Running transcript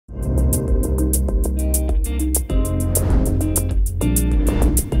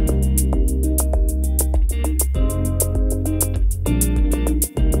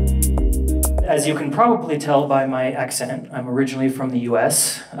as you can probably tell by my accent, I'm originally from the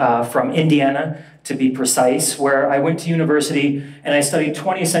US, from Indiana to be precise, where I went to university and I studied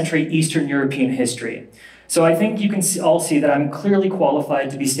 20th century Eastern European history. So I think you can all see that I'm clearly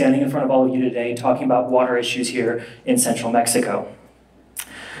qualified to be standing in front of all of you today talking about water issues here in central Mexico.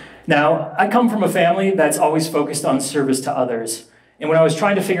 Now, I come from a family that's always focused on service to others. And when I was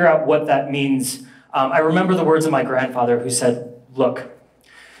trying to figure out what that means, I remember the words of my grandfather who said, "Look,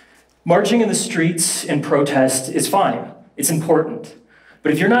 marching in the streets in protest is fine, it's important.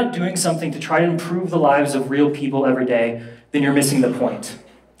 But if you're not doing something to try to improve the lives of real people every day, then you're missing the point."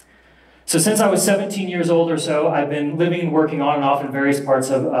 So since I was 17 years old or so, I've been living and working on and off in various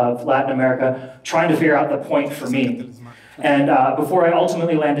parts of Latin America, trying to figure out the point for me. And before I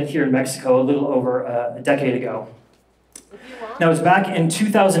ultimately landed here in Mexico a little over a decade ago. Now, it was back in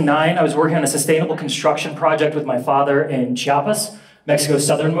 2009, I was working on a sustainable construction project with my father in Chiapas, Mexico's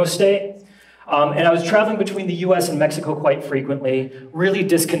southernmost state. And I was traveling between the US and Mexico quite frequently, really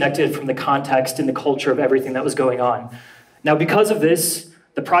disconnected from the context and the culture of everything that was going on. Now, because of this,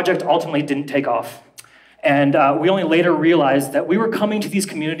 the project ultimately didn't take off. And we only later realized that we were coming to these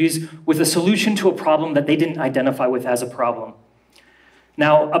communities with a solution to a problem that they didn't identify with as a problem.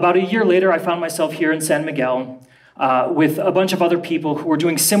 Now, about a year later, I found myself here in San Miguel with a bunch of other people who were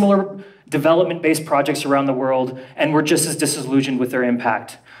doing similar development-based projects around the world and were just as disillusioned with their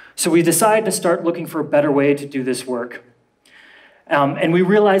impact. So we decided to start looking for a better way to do this work. And we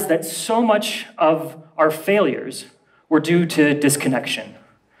realized that so much of our failures were due to disconnection.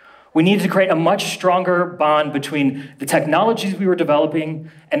 We needed to create a much stronger bond between the technologies we were developing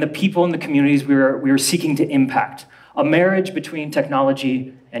and the people in the communities we were seeking to impact, a marriage between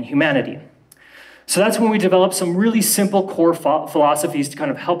technology and humanity. So that's when we developed some really simple core philosophies to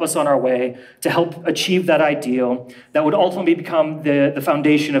kind of help us on our way, to help achieve that ideal that would ultimately become the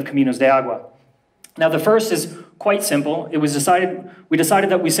foundation of Caminos de Agua. Now, the first is quite simple. We decided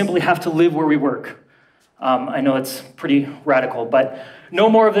that we simply have to live where we work. I know it's pretty radical, but no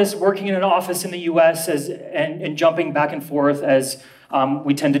more of this working in an office in the US and jumping back and forth as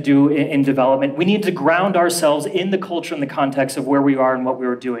we tend to do in development. We need to ground ourselves in the culture and the context of where we are and what we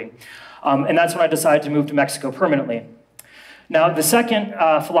were doing. And that's when I decided to move to Mexico permanently. Now, the second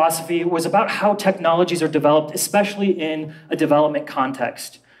philosophy was about how technologies are developed, especially in a development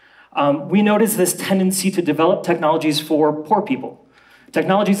context. We noticed this tendency to develop technologies for poor people.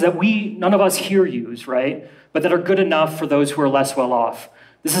 Technologies that none of us here use, right? But that are good enough for those who are less well off.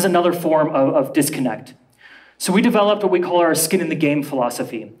 This is another form of disconnect. So we developed what we call our skin in the game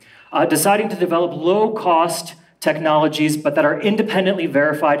philosophy, deciding to develop low-cost technologies, but that are independently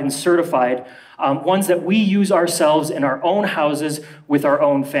verified and certified, ones that we use ourselves in our own houses with our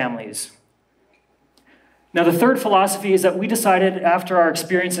own families. Now, the third philosophy is that we decided after our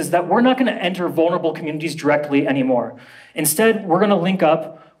experiences that we're not going to enter vulnerable communities directly anymore. Instead, we're going to link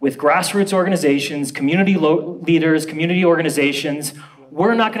up with grassroots organizations, community leaders, community organizations.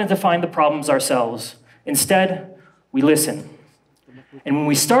 We're not going to define the problems ourselves. Instead, we listen. And when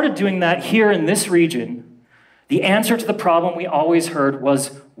we started doing that here in this region, the answer to the problem we always heard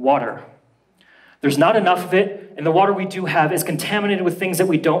was water. There's not enough of it, and the water we do have is contaminated with things that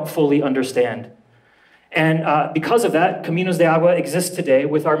we don't fully understand. And because of that, Caminos de Agua exists today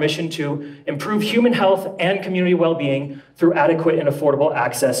with our mission to improve human health and community well-being through adequate and affordable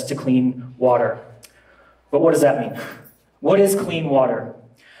access to clean water. But what does that mean? What is clean water?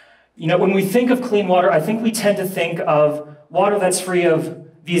 You know, when we think of clean water, I think we tend to think of water that's free of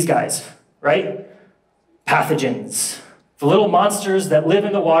these guys, right? Pathogens, the little monsters that live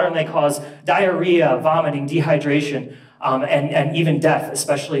in the water and they cause diarrhea, vomiting, dehydration, and even death,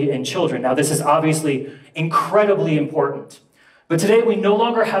 especially in children. Now, this is obviously incredibly important. But today, we no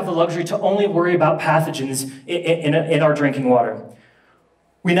longer have the luxury to only worry about pathogens in our drinking water.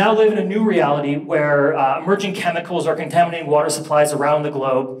 We now live in a new reality where emerging chemicals are contaminating water supplies around the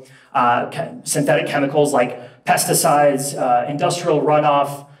globe. Synthetic chemicals like pesticides, industrial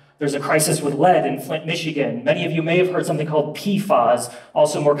runoff. There's a crisis with lead in Flint, Michigan. Many of you may have heard something called PFAS,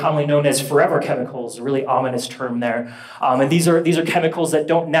 also more commonly known as forever chemicals, a really ominous term there. And these are chemicals that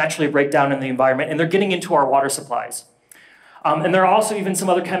don't naturally break down in the environment, and they're getting into our water supplies. And there are also even some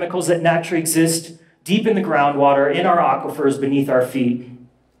other chemicals that naturally exist deep in the groundwater, in our aquifers, beneath our feet.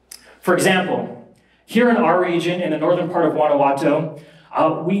 For example, here in our region, in the northern part of Guanajuato,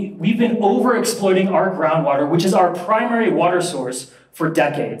 we've been overexploiting our groundwater, which is our primary water source, for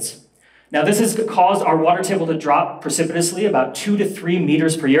decades. Now, this has caused our water table to drop precipitously, about 2 to 3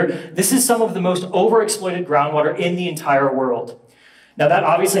 meters per year. This is some of the most overexploited groundwater in the entire world. Now, that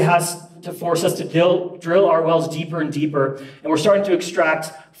obviously has to force us to drill our wells deeper and deeper, and we're starting to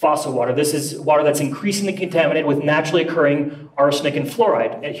extract fossil water. This is water that's increasingly contaminated with naturally occurring arsenic and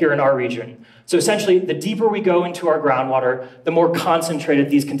fluoride here in our region. So essentially, the deeper we go into our groundwater, the more concentrated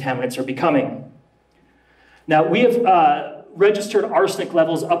these contaminants are becoming. Now, we have registered arsenic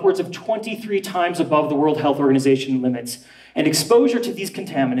levels upwards of 23 times above the World Health Organization limits, and exposure to these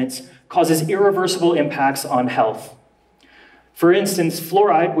contaminants causes irreversible impacts on health. For instance,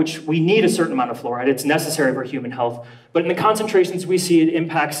 fluoride, which we need a certain amount of fluoride, it's necessary for human health, but in the concentrations we see, it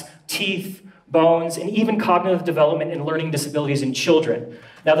impacts teeth, bones, and even cognitive development and learning disabilities in children.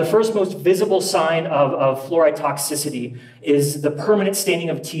 Now, the first most visible sign of fluoride toxicity is the permanent staining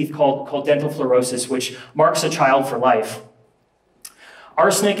of teeth called dental fluorosis, which marks a child for life.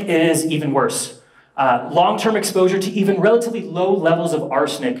 Arsenic is even worse. Long-term exposure to even relatively low levels of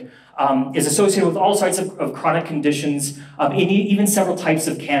arsenic is associated with all sorts of chronic conditions, even several types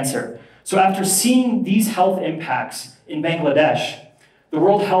of cancer. So after seeing these health impacts in Bangladesh, the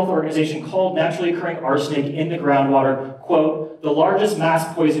World Health Organization called naturally occurring arsenic in the groundwater, quote, the largest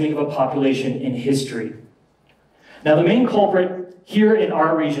mass poisoning of a population in history. Now, the main culprit here in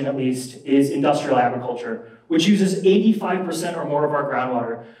our region, at least, is industrial agriculture, which uses 85% or more of our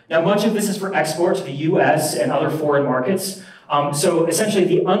groundwater. Now, much of this is for export to the US and other foreign markets. So essentially,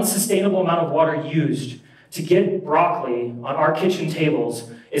 the unsustainable amount of water used to get broccoli on our kitchen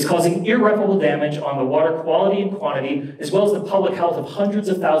tables is causing irreparable damage on the water quality and quantity, as well as the public health of hundreds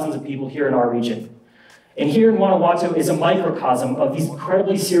of thousands of people here in our region. And here in Guanajuato is a microcosm of these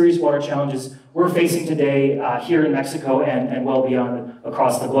incredibly serious water challenges we're facing today here in Mexico and well beyond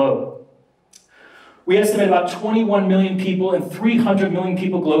across the globe. We estimate about 21 million people and 300 million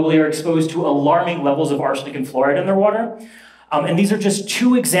people globally are exposed to alarming levels of arsenic and fluoride in their water. And these are just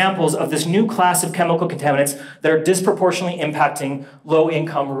two examples of this new class of chemical contaminants that are disproportionately impacting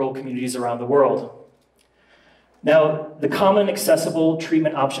low-income rural communities around the world. Now, the common accessible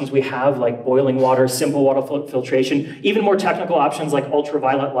treatment options we have, like boiling water, simple water filtration, even more technical options like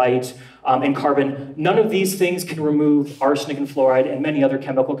ultraviolet light and carbon, none of these things can remove arsenic and fluoride and many other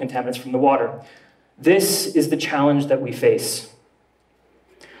chemical contaminants from the water. This is the challenge that we face.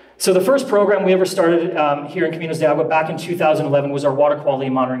 So the first program we ever started here in Caminos de Agua back in 2011 was our water quality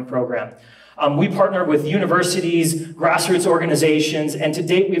monitoring program. We partnered with universities, grassroots organizations, and to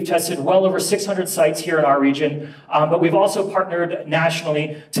date we've tested well over 600 sites here in our region, but we've also partnered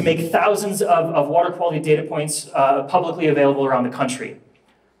nationally to make thousands of water quality data points publicly available around the country.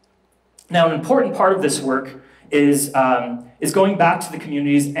 Now, an important part of this work is going back to the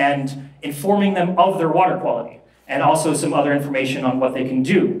communities and informing them of their water quality, and also some other information on what they can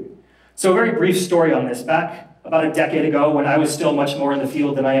do. So a very brief story on this. Back about a decade ago, when I was still much more in the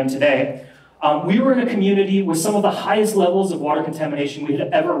field than I am today, we were in a community with some of the highest levels of water contamination we had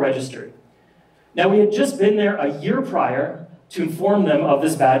ever registered. Now, we had just been there a year prior to inform them of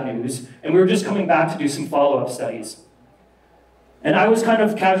this bad news, and we were just coming back to do some follow-up studies. And I was kind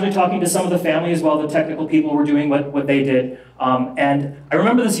of casually talking to some of the families while the technical people were doing what they did. And I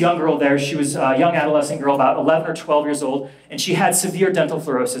remember this young girl there. She was a young adolescent girl, about 11 or 12 years old, and she had severe dental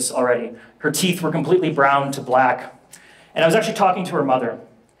fluorosis already. Her teeth were completely brown to black. And I was actually talking to her mother.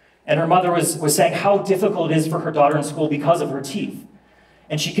 And her mother was saying how difficult it is for her daughter in school because of her teeth.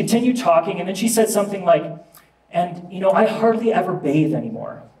 And she continued talking, and then she said something like, and you know, I hardly ever bathe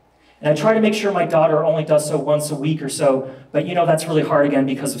anymore. And I try to make sure my daughter only does so once a week or so, but you know, that's really hard again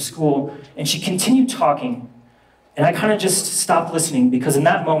because of school. And she continued talking, and I kind of just stopped listening because in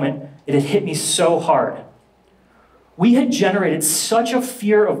that moment, it had hit me so hard. We had generated such a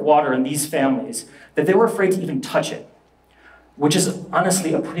fear of water in these families that they were afraid to even touch it, which is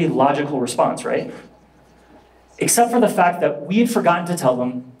honestly a pretty logical response, right? Except for the fact that we had forgotten to tell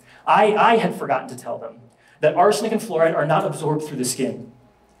them, I had forgotten to tell them, that arsenic and fluoride are not absorbed through the skin.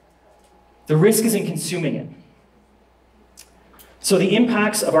 The risk is in consuming it. So the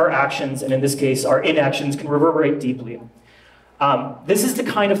impacts of our actions, and in this case, our inactions, can reverberate deeply. This is the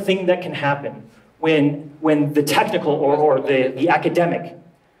kind of thing that can happen when the technical or the academic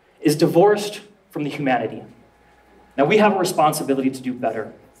is divorced from the humanity. Now, we have a responsibility to do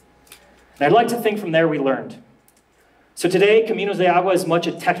better. And I'd like to think from there we learned. So today, Caminos de Agua is much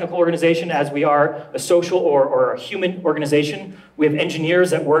a technical organization as we are a social or a human organization. We have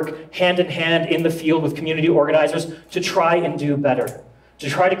engineers that work hand in hand in the field with community organizers to try and do better, to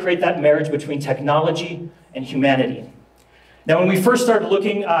try to create that marriage between technology and humanity. Now, when we first started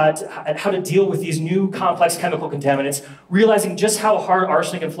looking at how to deal with these new complex chemical contaminants, realizing just how hard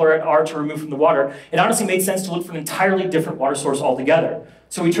arsenic and fluoride are to remove from the water, it honestly made sense to look for an entirely different water source altogether.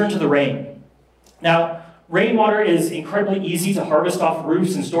 So we turned to the rain. Now, Rainwater is incredibly easy to harvest off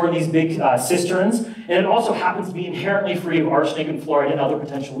roofs and store in these big cisterns, and it also happens to be inherently free of arsenic and fluoride and other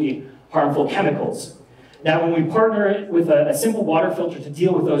potentially harmful chemicals. Now, when we partner with a simple water filter to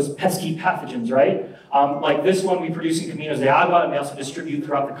deal with those pesky pathogens, right? Like this one we produce in Caminos de Agua, and we also distribute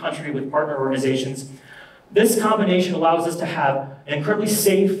throughout the country with partner organizations. This combination allows us to have an incredibly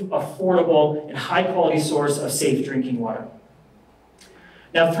safe, affordable, and high-quality source of safe drinking water.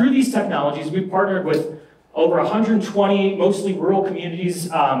 Now, through these technologies, we've partnered with over 120, mostly rural communities,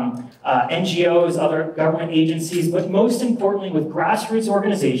 NGOs, other government agencies, but most importantly with grassroots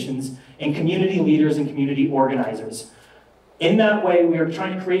organizations and community leaders and community organizers. In that way, we are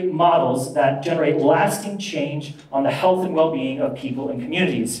trying to create models that generate lasting change on the health and well-being of people and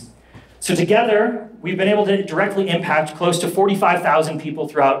communities. So together, we've been able to directly impact close to 45,000 people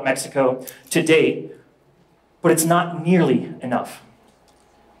throughout Mexico to date, but it's not nearly enough.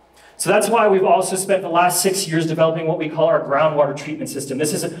 So that's why we've also spent the last 6 years developing what we call our groundwater treatment system.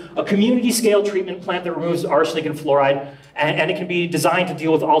 This is a community-scale treatment plant that removes arsenic and fluoride, and it can be designed to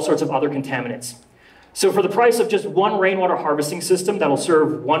deal with all sorts of other contaminants. So for the price of just one rainwater harvesting system that'll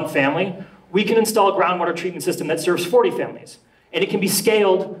serve one family, we can install a groundwater treatment system that serves 40 families. And it can be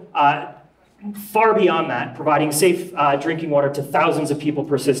scaled far beyond that, providing safe drinking water to thousands of people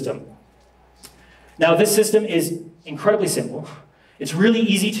per system. Now, this system is incredibly simple. It's really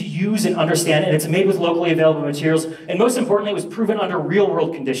easy to use and understand, and it's made with locally available materials, and most importantly, it was proven under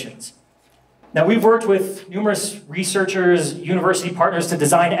real-world conditions. Now, we've worked with numerous researchers, university partners to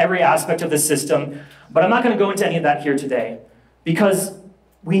design every aspect of this system, but I'm not going to go into any of that here today, because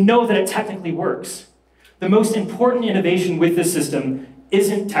we know that it technically works. The most important innovation with this system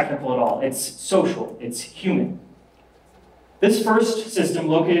isn't technical at all. It's social. It's human. This first system,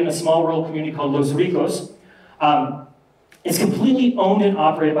 located in a small rural community called Los Ricos, is completely owned and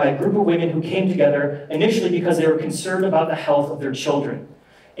operated by a group of women who came together initially because they were concerned about the health of their children.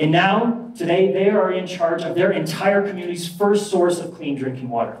 And now, today, they are in charge of their entire community's first source of clean drinking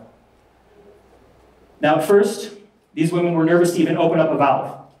water. Now, at first, these women were nervous to even open up a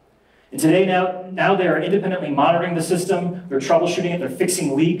valve. And today, now they are independently monitoring the system, they're troubleshooting it, they're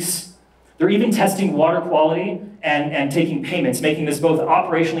fixing leaks, they're even testing water quality and taking payments, making this both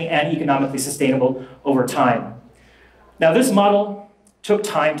operationally and economically sustainable over time. Now, this model took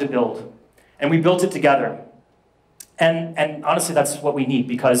time to build, and we built it together. And honestly, that's what we need,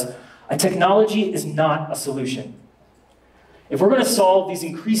 because a technology is not a solution. If we're going to solve these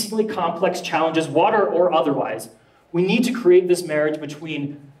increasingly complex challenges, water or otherwise, we need to create this marriage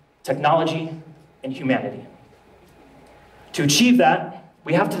between technology and humanity. To achieve that,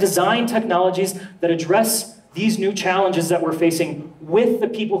 we have to design technologies that address these new challenges that we're facing with the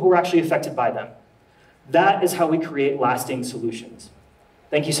people who are actually affected by them. That is how we create lasting solutions.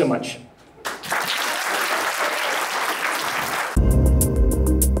 Thank you so much.